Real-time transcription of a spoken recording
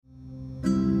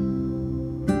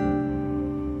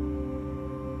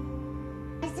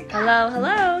Hello,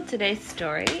 hello. Today's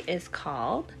story is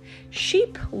called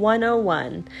Sheep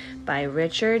 101 by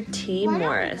Richard T.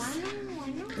 Morris.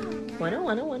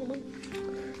 101.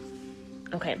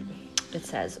 Okay, it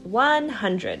says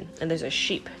 100, and there's a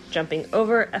sheep jumping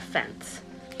over a fence.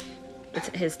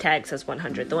 His tag says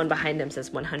 100. The one behind him says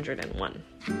 101.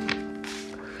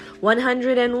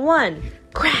 101.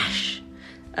 Crash!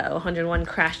 Uh-oh, 101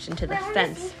 crashed into the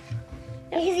fence.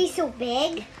 Is he so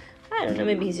big? I don't know,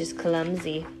 maybe he's just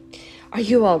clumsy. Are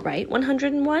you all right,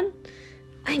 101?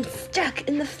 I'm stuck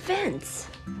in the fence.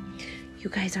 You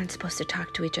guys aren't supposed to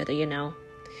talk to each other, you know.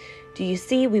 Do you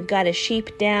see we've got a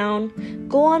sheep down?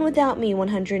 Go on without me,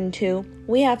 102.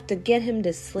 We have to get him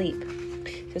to sleep.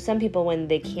 So some people, when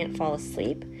they can't fall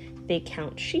asleep, they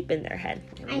count sheep in their head.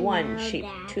 One sheep,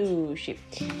 two sheep.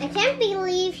 I can't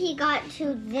believe he got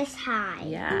to this high.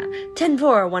 Yeah.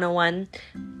 10-4, 101.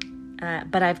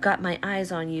 But I've got my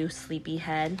eyes on you,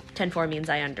 sleepyhead. 10-4 means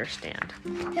I understand.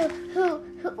 Who's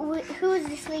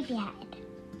the sleepyhead?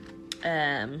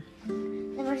 The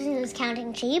person who's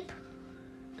counting sheep?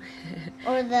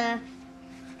 or that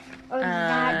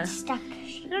stuck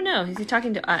sheep? I don't know. Is he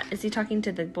talking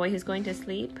to the boy who's going to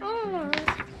sleep? I don't know.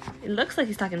 It looks like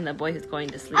he's talking to the boy who's going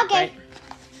to sleep, Okay. right?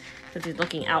 Because he's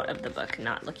looking out of the book,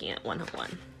 not looking at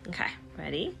 101. Okay,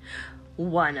 ready?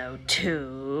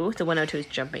 102. The 102 is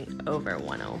jumping over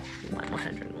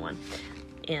 101.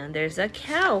 And there's a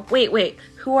cow. Wait.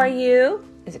 Who are you?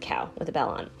 There's a cow with a bell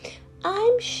on.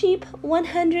 I'm sheep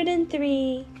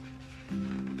 103.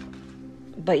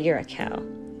 But you're a cow.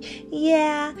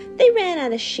 Yeah, they ran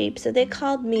out of sheep, so they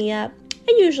called me up.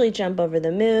 I usually jump over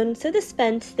the moon, so this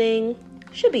fence thing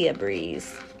should be a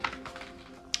breeze.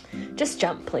 Just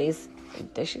jump, please.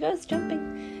 There she goes,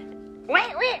 jumping. Wait.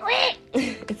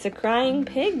 It's a crying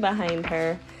pig behind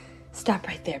her. Stop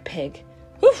right there, pig.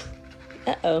 Woof.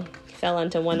 Uh-oh. Fell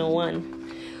onto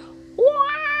 101. Wah!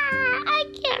 I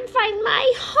can't find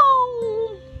my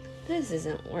home. This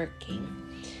isn't working.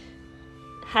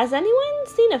 Has anyone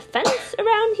seen a fence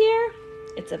around here?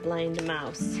 It's a blind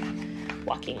mouse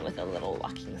walking with a little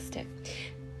walking stick.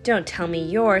 Don't tell me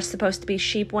you're supposed to be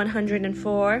sheep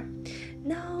 104.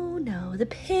 No, the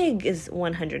pig is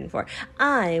 104.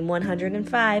 I'm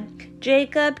 105.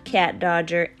 Jacob Cat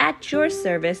Dodger, at your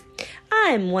service.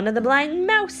 I'm one of the blind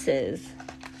mouses.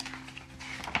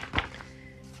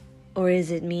 Or is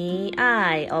it me?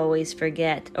 I always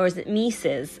forget. Or is it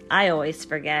Mises? I always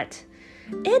forget.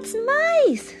 It's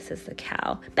mice, says the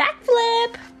cow.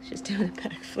 Backflip! She's doing a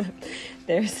backflip.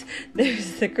 There's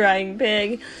the crying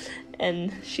pig.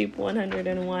 And sheep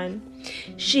 101.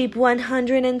 Sheep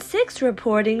 106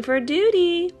 reporting for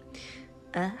duty.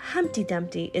 Humpty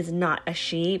Dumpty is not a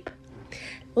sheep.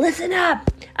 Listen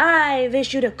up! I've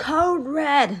issued a code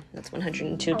red. That's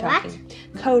 102 talking. What?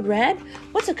 Code red?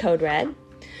 What's a code red?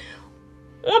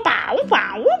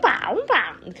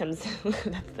 It comes.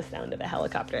 That's the sound of a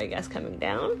helicopter, I guess, coming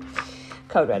down.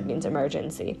 Code red means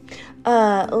emergency.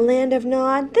 Land of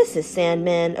Nod, this is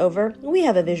Sandman, over. We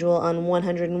have a visual on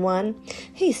 101.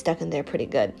 He's stuck in there pretty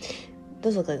good.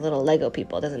 Those look like little Lego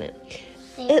people, doesn't it?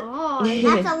 They are.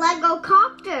 That's a Lego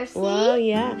copter, see? Well,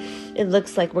 yeah. It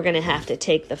looks like we're going to have to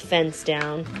take the fence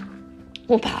down.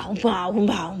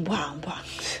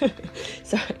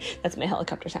 Sorry, that's my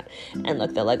helicopter sound. And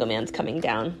look, the Lego man's coming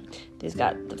down. He's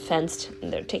got the fence,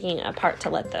 and they're taking it apart to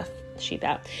let the sheep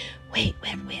out. Wait,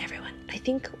 everyone. I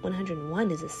think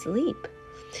 101 is asleep.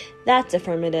 That's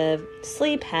affirmative.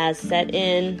 Sleep has set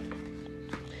in.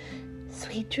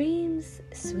 Sweet dreams.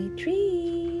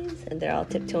 And they're all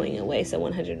tiptoeing away so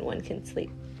 101 can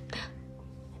sleep. And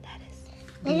that is.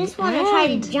 I just want to try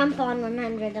to jump on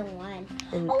 101.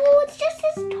 It's just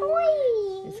his toy.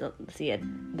 So, see,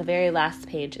 the very last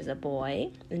page is a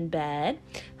boy in bed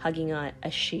hugging on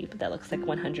a sheep that looks like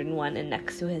 101, and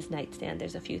next to his nightstand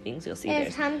there's a few things you'll see.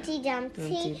 There's Humpty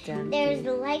Dumpty. There's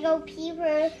the Lego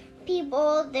people.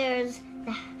 There's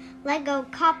the Lego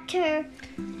copter.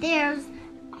 There's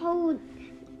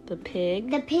the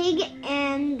pig. The pig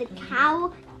and the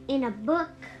cow in a book.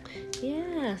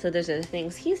 Yeah, so those are the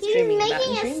things he's dreaming about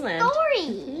in Dreamland. He's making a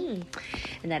story.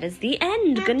 And that is the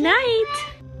end. Good night.